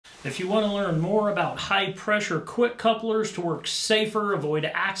If you want to learn more about high-pressure quick couplers to work safer, avoid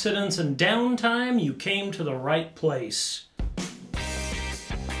accidents and downtime, you came to the right place.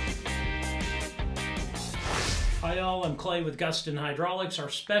 Hi y'all, I'm Clay with Gustin Hydraulics. Our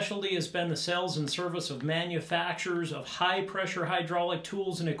specialty has been the sales and service of manufacturers of high-pressure hydraulic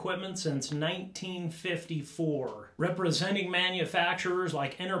tools and equipment since 1954. Representing manufacturers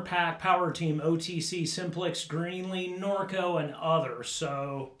like Enerpac Powerteam, OTC, Simplex, Greenlee, Norco, and others.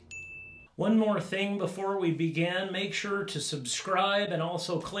 So, one more thing before we begin, make sure to subscribe and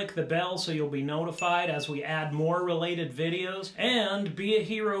also click the bell so you'll be notified as we add more related videos. And be a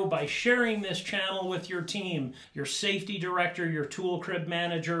hero by sharing this channel with your team, your safety director, your tool crib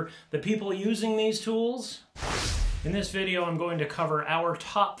manager, the people using these tools. In this video, I'm going to cover our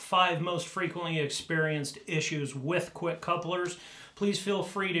top 5 most frequently experienced issues with quick couplers. Please feel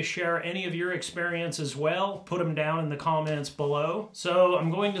free to share any of your experience as well. Put them down in the comments below. So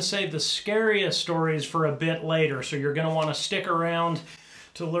I'm going to save the scariest stories for a bit later, so you're going to want to stick around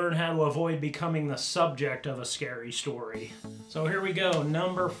to learn how to avoid becoming the subject of a scary story. So here we go.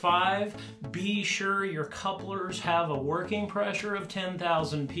 Number 5, be sure your couplers have a working pressure of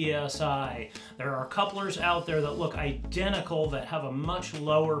 10,000 PSI. There are couplers out there that look identical that have a much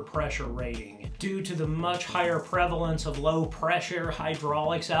lower pressure rating. Due to the much higher prevalence of low pressure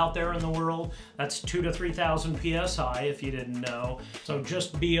hydraulics out there in the world, that's 2,000 to 3,000 PSI if you didn't know. So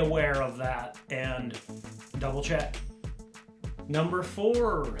just be aware of that and double check. Number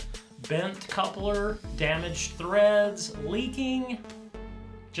 4, bent coupler, damaged threads, leaking,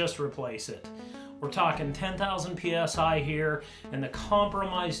 just replace it. We're talking 10,000 PSI here, and the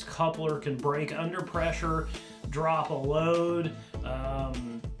compromised coupler can break under pressure, drop a load,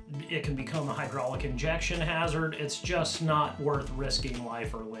 it can become a hydraulic injection hazard. It's just not worth risking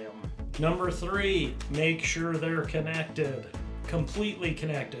life or limb. Number 3, make sure they're connected. Completely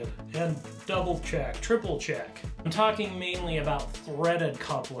connected, and double check, triple check. I'm talking mainly about threaded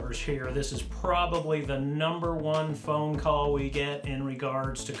couplers here. This is probably the #1 phone call we get in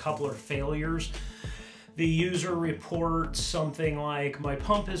regards to coupler failures. The user reports something like, my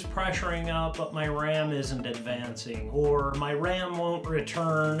pump is pressuring up, but my ram isn't advancing, or my ram won't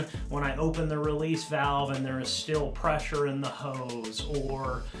return when I open the release valve and there is still pressure in the hose,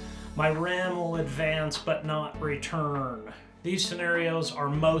 or my ram will advance but not return. These scenarios are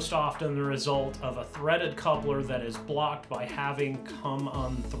most often the result of a threaded coupler that is blocked by having come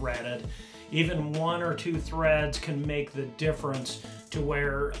unthreaded. Even 1 or 2 threads can make the difference to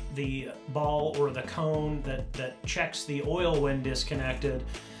where the ball or the cone that checks the oil when disconnected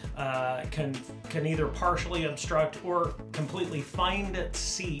can either partially obstruct or completely find its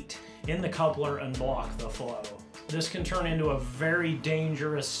seat in the coupler and block the flow. This can turn into a very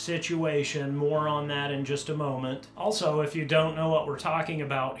dangerous situation. More on that in just a moment. Also, if you don't know what we're talking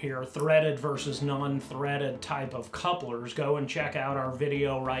about here, threaded versus non-threaded type of couplers, go and check out our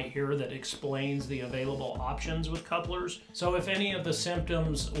video right here that explains the available options with couplers. So if any of the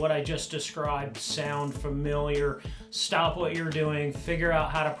symptoms, what I just described, sound familiar, stop what you're doing, figure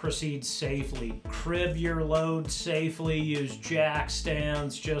out how to proceed safely. Crib your load safely, use jack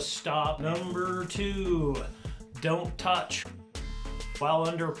stands, just stop. Number 2, don't touch. While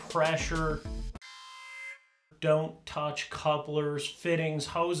under pressure, don't touch couplers, fittings,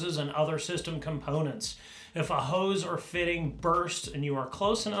 hoses, and other system components. If a hose or fitting bursts and you are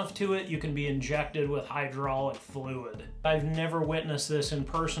close enough to it, you can be injected with hydraulic fluid. I've never witnessed this in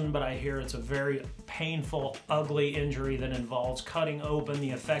person, but I hear it's a very painful, ugly injury that involves cutting open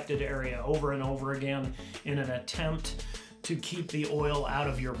the affected area over and over again in an attempt to keep the oil out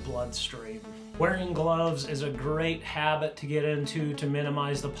of your bloodstream. Wearing gloves is a great habit to get into to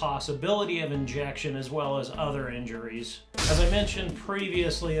minimize the possibility of injection as well as other injuries. As I mentioned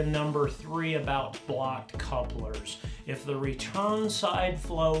previously in number 3 about blocked couplers, if the return side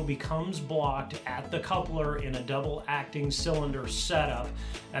flow becomes blocked at the coupler in a double acting cylinder setup,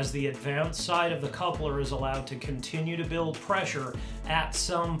 as the advanced side of the coupler is allowed to continue to build pressure, at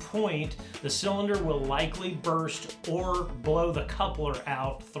some point the cylinder will likely burst or blow the coupler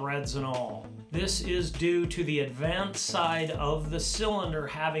out, threads and all. This is due to the advanced side of the cylinder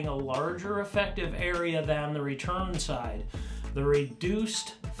having a larger effective area than the return side. The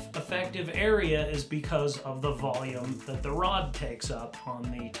reduced effective area is because of the volume that the rod takes up on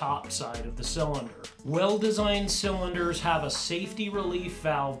the top side of the cylinder. Well-designed cylinders have a safety relief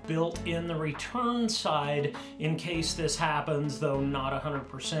valve built in the return side in case this happens, though not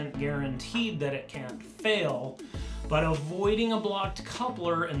 100% guaranteed that it can't fail. But avoiding a blocked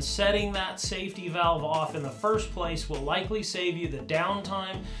coupler and setting that safety valve off in the first place will likely save you the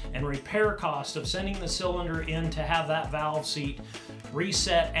downtime and repair cost of sending the cylinder in to have that valve seat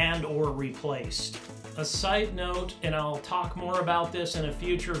reset and or replaced. A side note, and I'll talk more about this in a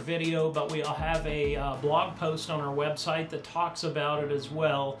future video, but we'll have a blog post on our website that talks about it as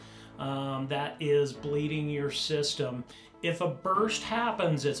well. That is bleeding your system. If a burst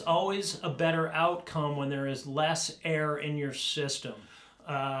happens, it's always a better outcome when there is less air in your system.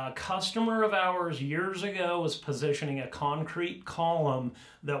 A customer of ours years ago was positioning a concrete column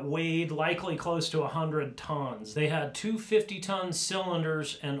that weighed likely close to 100 tons. They had two 50-ton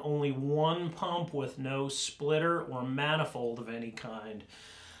cylinders and only one pump with no splitter or manifold of any kind.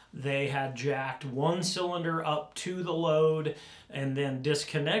 They had jacked one cylinder up to the load and then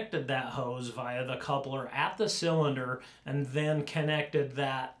disconnected that hose via the coupler at the cylinder and then connected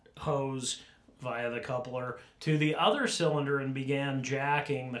that hose via the coupler to the other cylinder and began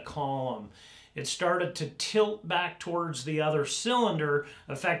jacking the column. It started to tilt back towards the other cylinder,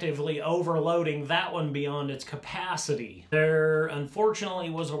 effectively overloading that one beyond its capacity. There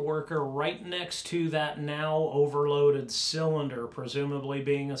unfortunately was a worker right next to that now overloaded cylinder, presumably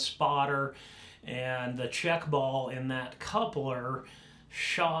being a spotter, and the check ball in that coupler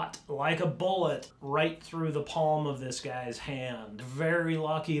shot like a bullet right through the palm of this guy's hand. Very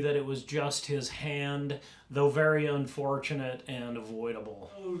lucky that it was just his hand, though very unfortunate and avoidable.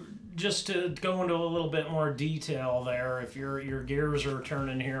 Just to go into a little bit more detail there, if your gears are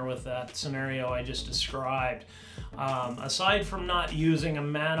turning here with that scenario I just described, aside from not using a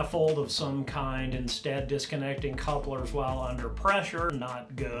manifold of some kind, instead disconnecting couplers while under pressure,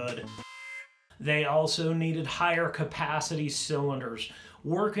 not good. They also needed higher capacity cylinders.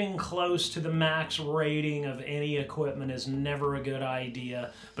 Working close to the max rating of any equipment is never a good idea,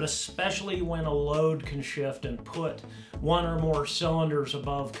 but especially when a load can shift and put one or more cylinders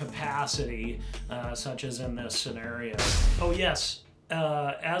above capacity, such as in this scenario. Oh yes,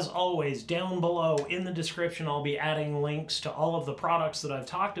 as always, down below in the description I'll be adding links to all of the products that I've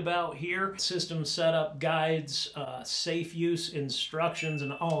talked about here, system setup guides, safe use instructions,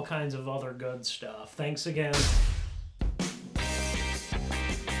 and all kinds of other good stuff. Thanks again.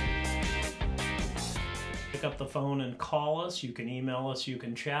 Pick up the phone and call us. You can email us, you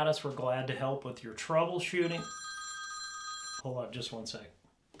can chat us. We're glad to help with your troubleshooting. Hold up just one sec.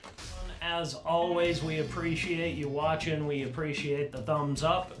 As always, we appreciate you watching. We appreciate the thumbs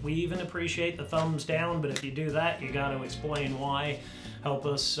up. We even appreciate the thumbs down, but if you do that, you got to explain why. Help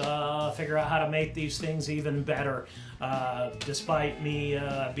us figure out how to make these things even better. Despite me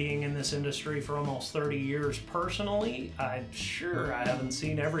being in this industry for almost 30 years personally, I'm sure I haven't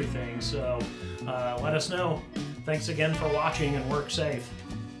seen everything, so let us know. Thanks again for watching, and work safe.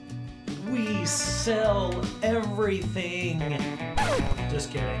 We sell everything.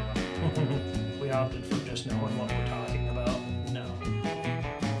 Just kidding. We opted for just knowing what we're talking about. No.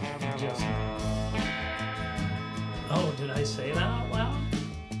 Just... Oh, did I say that out loud?